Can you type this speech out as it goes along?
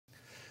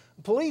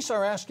Police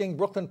are asking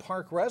Brooklyn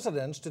Park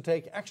residents to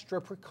take extra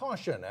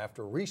precaution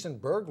after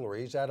recent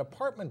burglaries at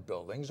apartment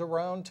buildings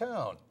around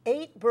town.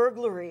 8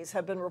 burglaries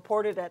have been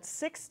reported at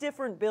 6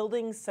 different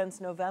buildings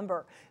since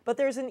November, but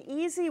there's an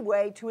easy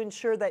way to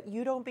ensure that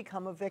you don't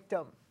become a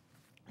victim.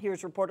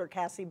 Here's reporter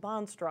Cassie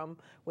Bonstrom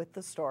with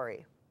the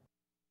story.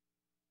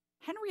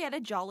 Henrietta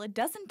Jalla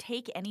doesn't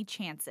take any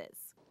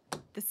chances.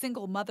 The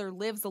single mother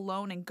lives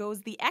alone and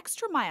goes the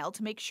extra mile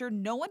to make sure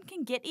no one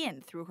can get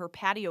in through her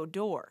patio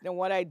door. Then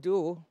what I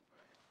do,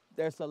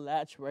 there's a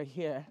latch right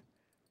here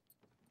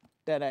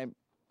that I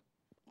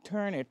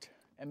turn it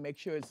and make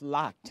sure it's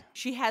locked.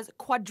 She has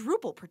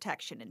quadruple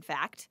protection, in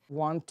fact.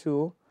 1,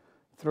 2,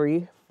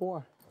 3,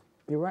 4.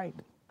 You're right.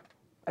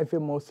 I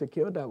feel more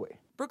secure that way.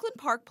 Brooklyn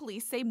Park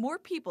police say more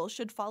people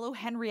should follow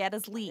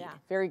Henrietta's lead. Yeah,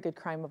 very good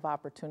crime of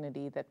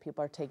opportunity that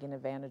people are taking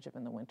advantage of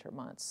in the winter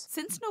months.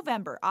 Since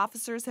November,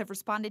 officers have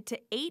responded to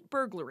 8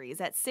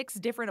 burglaries at 6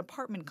 different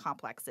apartment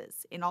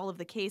complexes. In all of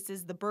the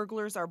cases, the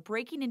burglars are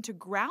breaking into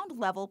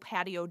ground-level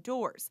patio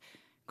doors.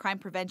 Crime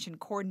prevention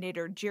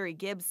coordinator Jerry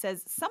Gibbs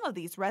says some of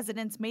these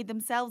residents made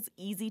themselves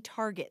easy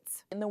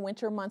targets. In the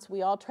winter months,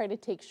 we all try to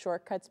take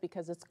shortcuts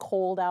because it's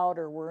cold out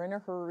or we're in a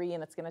hurry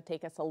and it's going to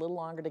take us a little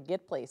longer to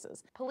get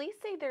places. Police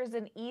say there's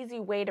an easy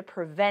way to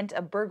prevent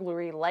a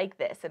burglary like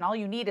this, and all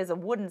you need is a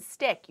wooden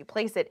stick. You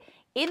place it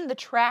in the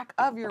track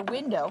of your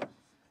window,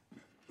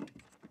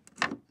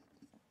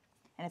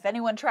 and if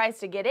anyone tries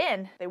to get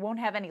in, they won't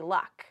have any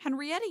luck.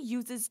 Henrietta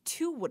uses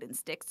 2 wooden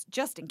sticks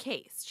just in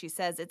case. She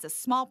says it's a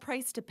small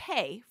price to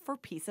pay for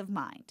peace of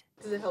mind.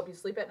 Does it help you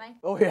sleep at night?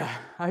 Oh yeah,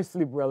 I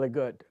sleep really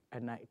good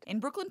at night.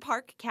 In Brooklyn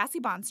Park, Cassie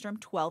Bonstrom,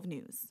 12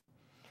 News.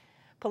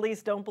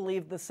 Police don't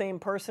believe the same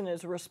person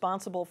is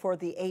responsible for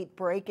the 8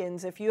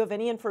 break-ins. If you have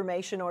any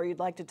information or you'd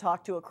like to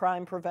talk to a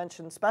crime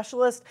prevention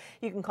specialist,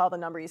 you can call the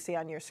number you see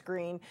on your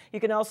screen. You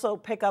can also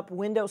pick up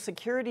window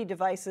security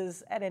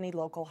devices at any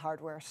local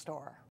hardware store.